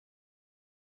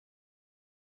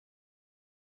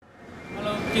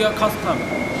Dear customer,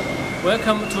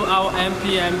 welcome to our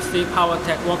MPMC Power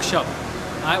Tech workshop.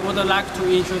 I would like to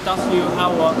introduce you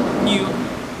our new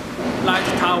light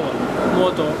tower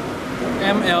model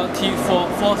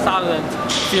MLT4 4000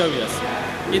 series.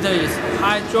 It is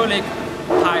hydraulic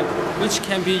type which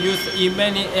can be used in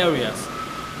many areas: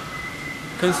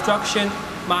 construction,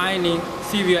 mining,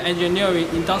 civil engineering,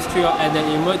 industrial and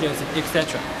emergency,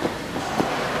 etc.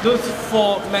 Those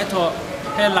 4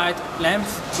 metal-halide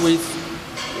lamps with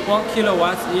 1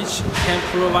 kilowatts each can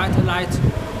provide light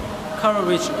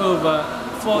coverage over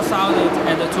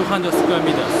 4,200 square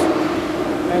meters.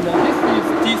 And this is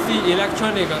DC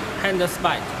electronic hand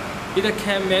spike. It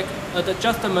can make an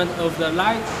adjustment of the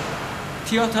light,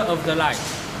 tilt of the light.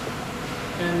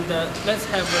 And let's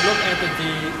have a look at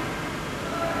the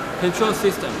control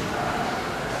system.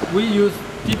 We use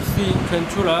deepsea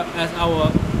controller as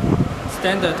our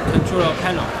standard controller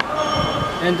panel.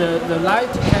 And the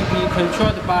light can be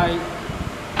controlled by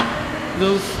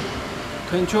those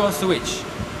control switch.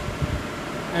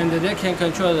 And they can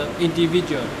control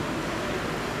individually.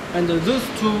 And those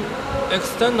 2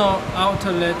 external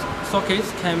outlet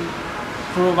sockets can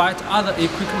provide other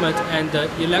equipment and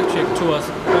electric tools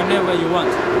whenever you want.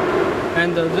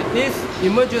 And this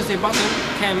emergency button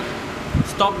can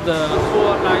stop the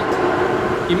whole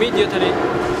light immediately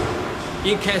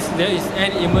in case there is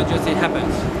any emergency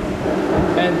happens.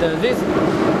 And this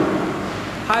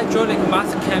hydraulic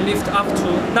mast can lift up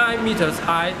to 9 meters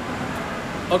high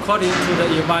according to the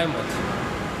environment.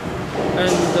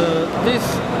 And this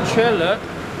trailer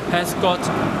has got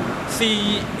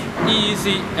CE,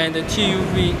 EEC and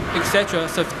TUV, etc.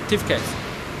 certificates.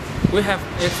 We have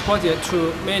exported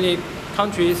to many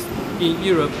countries in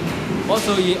Europe,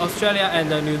 also in Australia and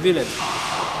New Zealand.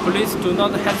 Please do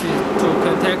not hesitate to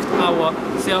contact our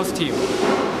sales team.